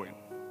wind blowing.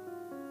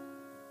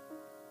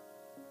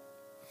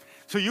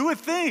 So you would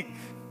think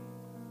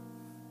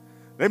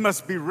they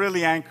must be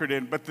really anchored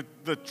in, but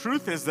the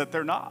truth is that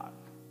they're not.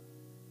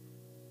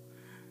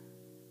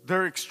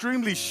 They're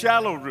extremely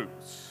shallow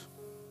roots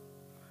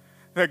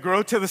that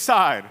grow to the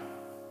side,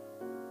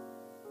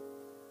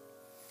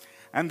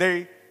 and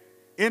they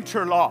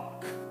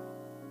interlock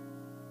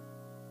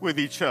with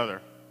each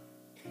other.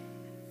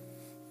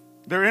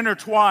 They're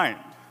intertwined.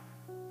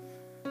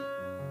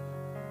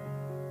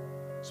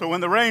 So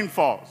when the rain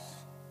falls,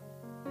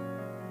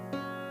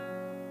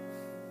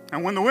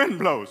 and when the wind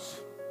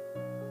blows,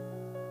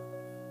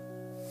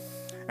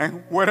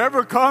 and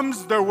whatever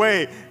comes their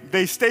way,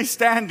 they stay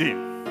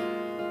standing.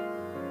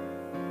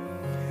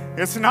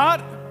 It's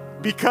not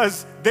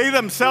because they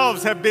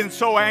themselves have been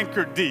so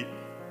anchored deep.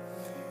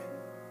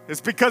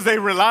 It's because they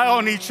rely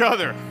on each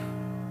other.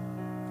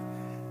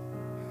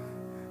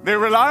 They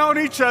rely on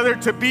each other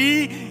to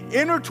be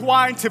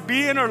intertwined, to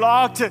be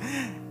interlocked,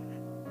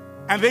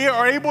 and they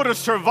are able to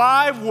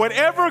survive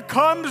whatever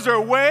comes their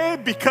way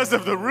because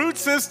of the root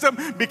system,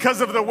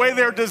 because of the way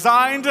they're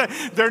designed.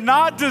 They're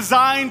not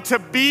designed to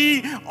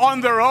be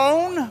on their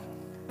own.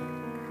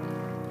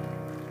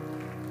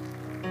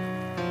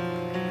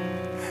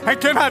 And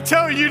can I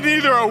tell you,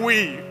 neither are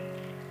we.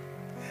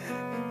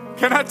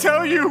 Can I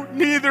tell you,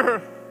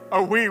 neither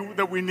are we,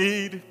 that we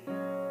need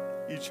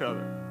each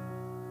other.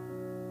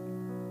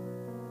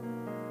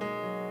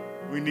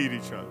 We need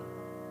each other.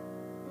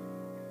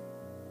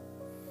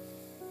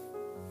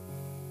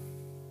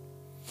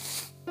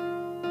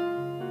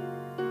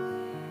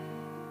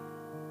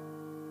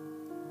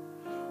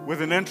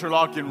 with an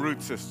interlocking root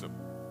system.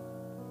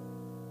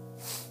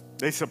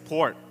 They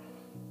support,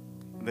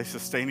 they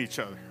sustain each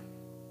other.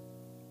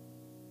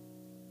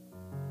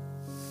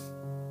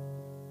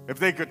 If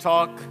they could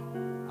talk,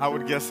 I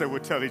would guess they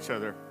would tell each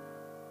other,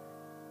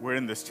 we're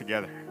in this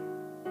together.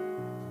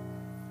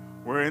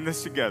 We're in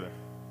this together.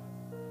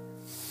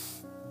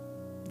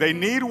 They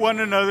need one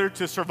another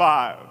to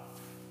survive.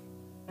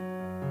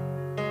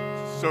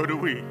 So do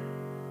we.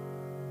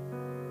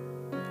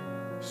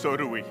 So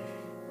do we.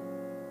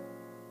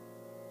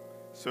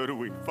 So do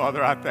we.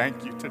 Father, I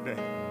thank you today.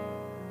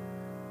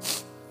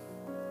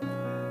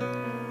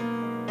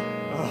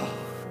 Oh,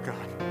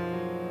 God.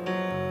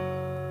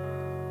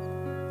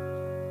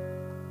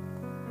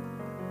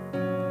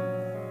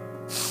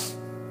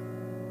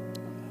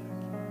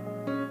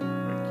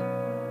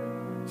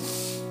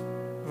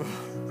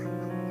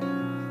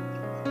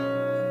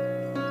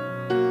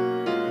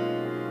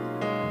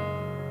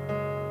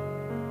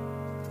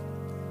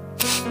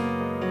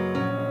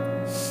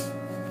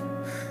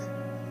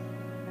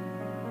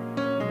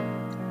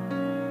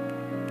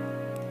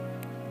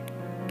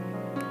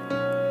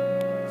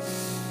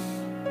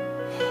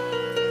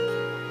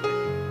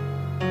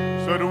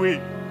 So do we.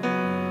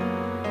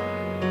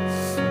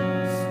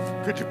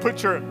 Could you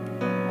put your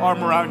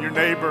arm around your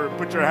neighbor,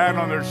 put your hand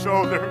on their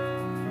shoulder?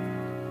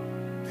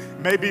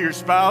 Maybe your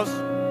spouse,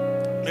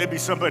 maybe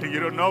somebody you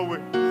don't know.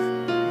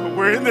 But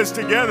we're in this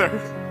together.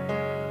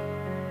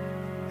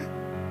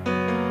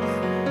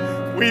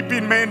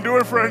 Weeping may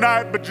endure for a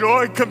night, but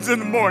joy comes in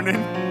the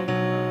morning.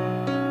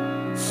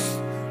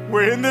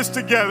 We're in this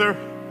together.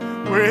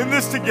 We're in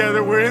this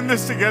together. We're in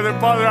this together.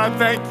 Father, I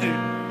thank you.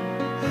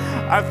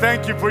 I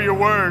thank you for your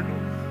word.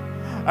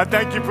 I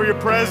thank you for your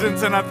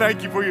presence, and I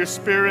thank you for your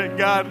spirit,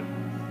 God.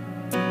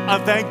 I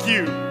thank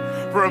you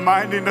for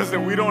reminding us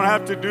that we don't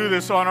have to do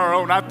this on our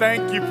own. I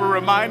thank you for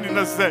reminding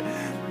us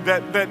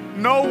that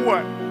no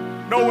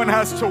one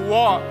has to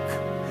walk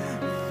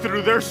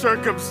through their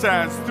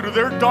circumstance, through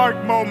their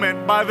dark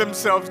moment by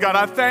themselves. God,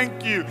 I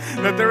thank you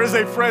that there is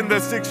a friend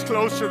that sticks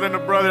closer than a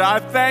brother. I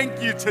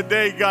thank you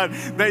today, God,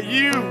 that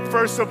you,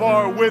 first of all,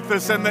 are with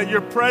us and that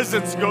your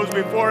presence goes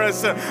before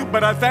us.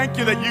 But I thank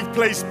you that you've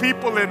placed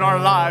people in our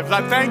lives.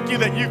 I thank you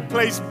that you've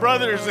placed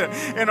brothers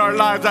in our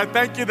lives. I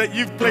thank you that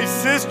you've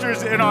placed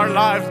sisters in our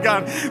lives,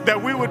 God,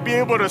 that we would be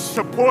able to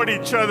support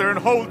each other and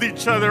hold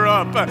each other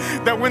up.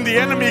 That when the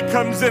enemy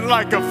comes in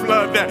like a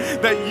flood,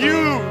 that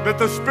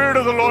the Spirit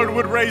of the Lord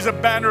would raise a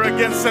banner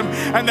against them,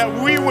 and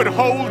that we would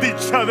hold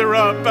each other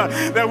up,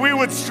 that we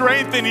would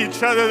strengthen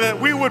each other, that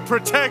we would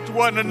protect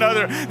one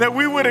another, that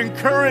we would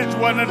encourage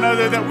one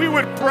another, that we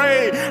would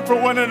pray for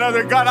one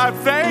another. God, I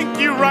thank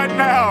you right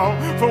now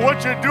for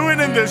what you're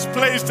doing in this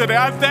place today.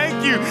 I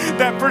thank you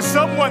that for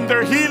someone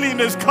their healing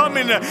is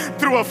coming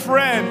through a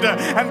friend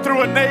and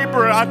through a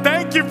neighbor. I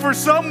thank you for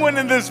someone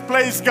in this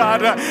place, God,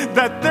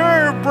 that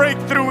their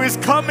breakthrough is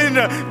coming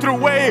through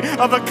way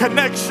of a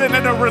connection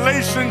and a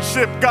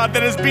relationship, God,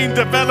 that is being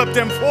developed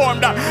and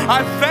formed.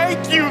 I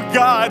thank you,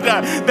 God,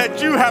 that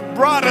you have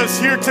brought us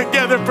here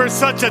together for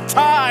such a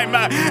time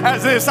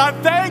as this. I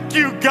thank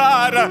you,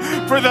 God,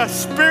 for the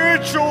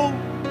spiritual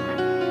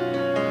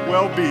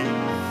well-being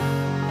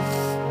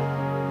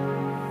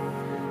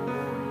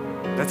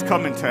that's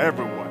coming to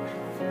everyone.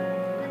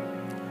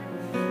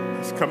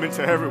 It's coming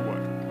to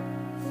everyone.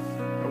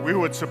 That we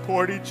would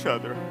support each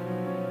other,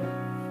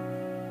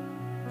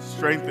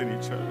 strengthen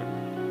each other,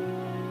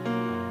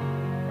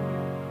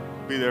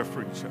 be there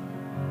for each other.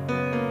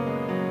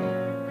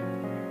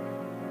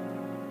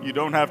 You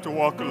don't have to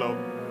walk alone.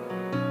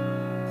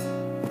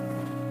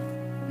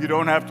 You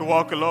don't have to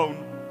walk alone.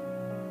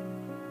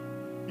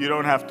 You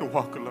don't have to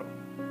walk alone.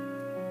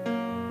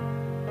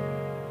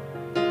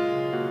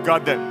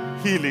 God, that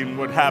healing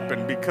would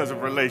happen because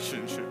of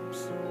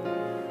relationships.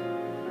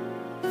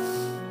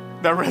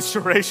 That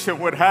restoration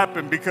would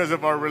happen because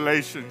of our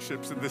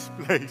relationships in this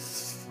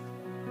place.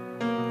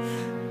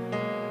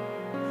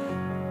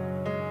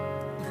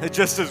 And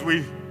just as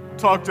we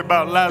talked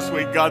about last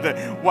week, God,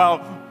 that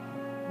while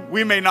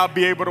we may not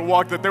be able to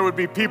walk, that there would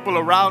be people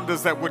around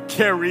us that would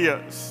carry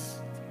us,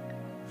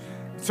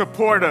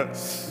 support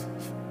us.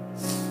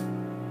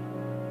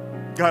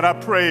 God, I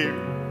pray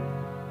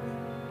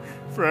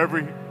for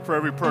every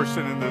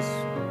person in this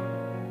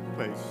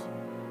place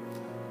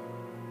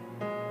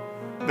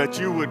that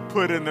you would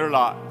put in their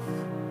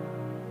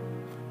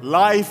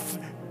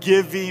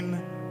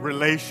life-giving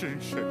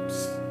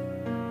relationships,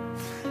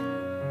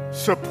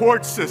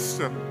 support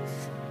systems,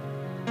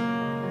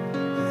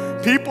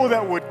 people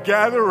that would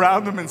gather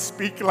around them and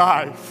speak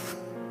life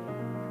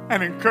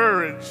and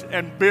encourage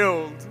and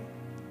build.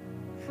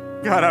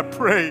 God, I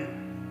pray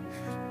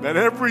that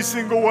every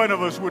single one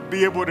of us would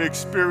be able to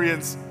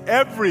experience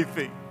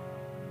everything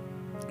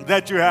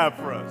that you have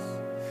for us.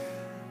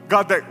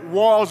 God, that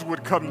walls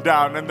would come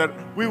down and that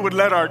we would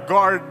let our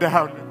guard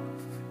down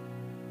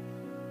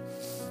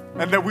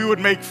and that we would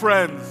make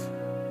friends,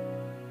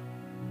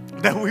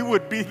 that we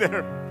would be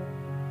there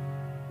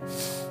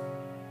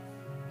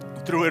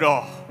through it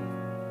all.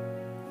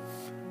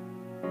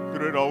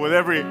 Through it all, with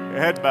every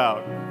head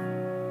bowed,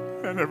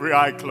 and every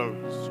eye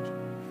closed.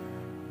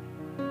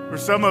 For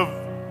some of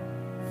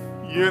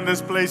you in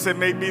this place, it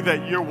may be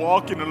that you're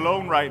walking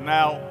alone right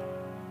now.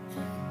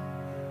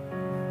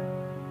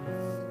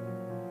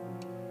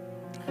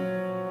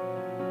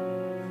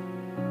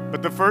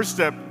 But the first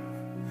step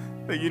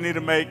that you need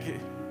to make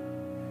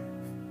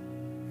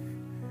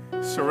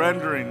is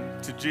surrendering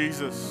to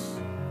Jesus.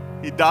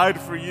 He died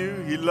for you.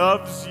 He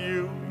loves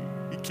you.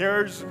 He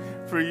cares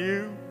for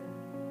you.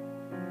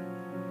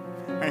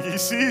 And He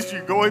sees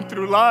you going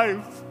through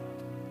life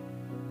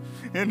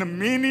in a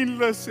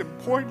meaningless and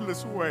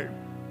pointless way.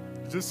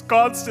 Just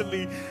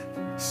constantly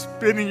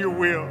spinning your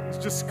wheels,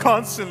 just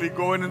constantly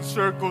going in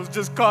circles,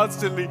 just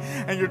constantly,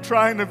 and you're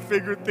trying to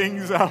figure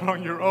things out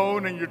on your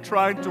own, and you're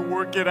trying to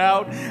work it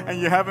out,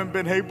 and you haven't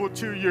been able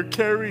to. You're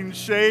carrying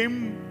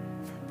shame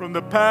from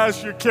the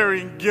past. You're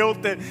carrying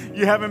guilt that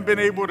you haven't been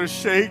able to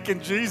shake.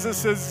 And Jesus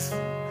says,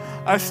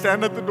 I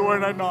stand at the door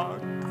and I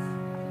knock.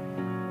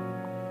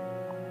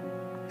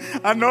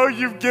 I know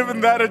you've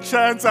given that a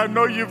chance. I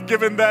know you've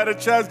given that a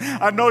chance.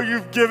 I know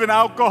you've given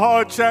alcohol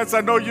a chance. I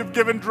know you've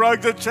given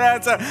drugs a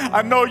chance.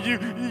 I know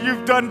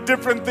you've done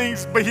different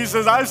things. But He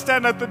says, I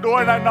stand at the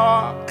door and I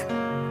knock.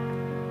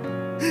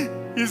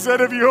 He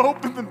said, if you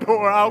open the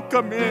door, I'll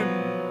come in.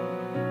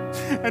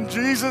 And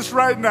Jesus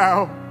right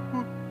now,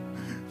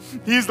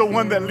 He's the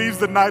one that leaves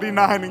the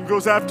 99 and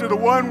goes after the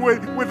one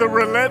with a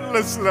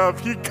relentless love.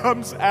 He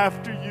comes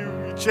after you.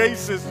 He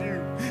chases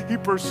you. He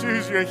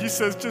pursues you. And He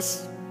says,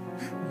 just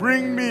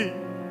bring me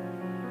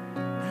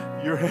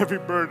your heavy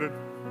burden,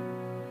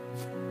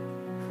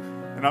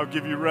 and I'll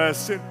give you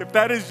rest. If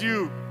that is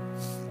you,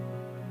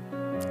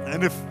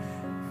 and if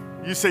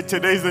you say,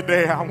 today's the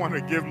day I want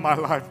to give my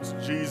life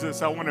to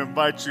Jesus, I want to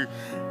invite you.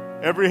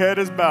 Every head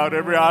is bowed,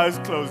 every eye is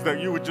closed,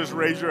 that you would just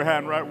raise your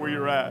hand right where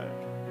you're at.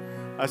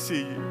 I see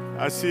you.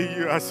 I see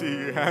you. I see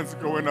you. Hands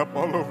going up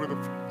all over the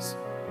place.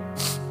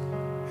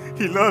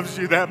 He loves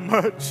you that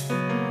much.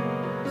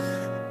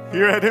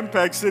 Here at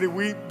Impact City,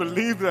 we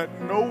believe that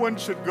no one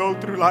should go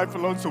through life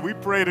alone, so we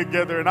pray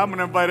together. And I'm going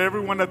to invite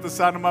everyone at the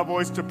sound of my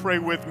voice to pray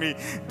with me.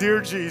 Dear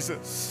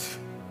Jesus,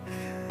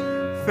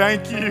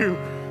 thank you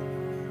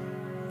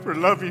for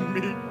loving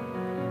me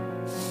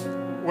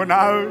when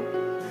I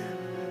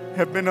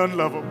have been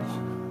unlovable.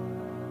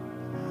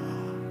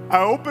 I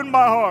open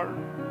my heart.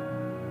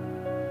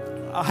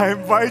 I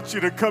invite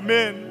you to come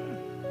in.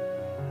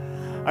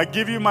 I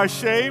give you my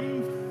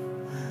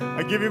shame.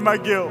 I give you my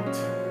guilt.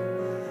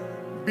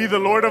 Be the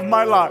Lord of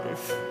my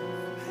life,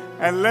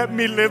 and let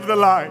me live the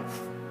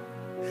life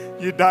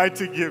you died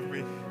to give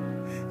me.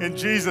 In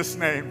Jesus'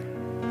 name,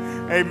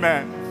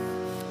 amen.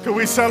 Can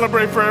we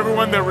celebrate for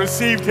everyone that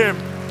received Him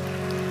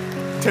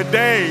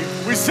today?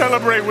 We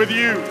celebrate with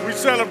you. We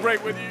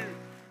celebrate with you.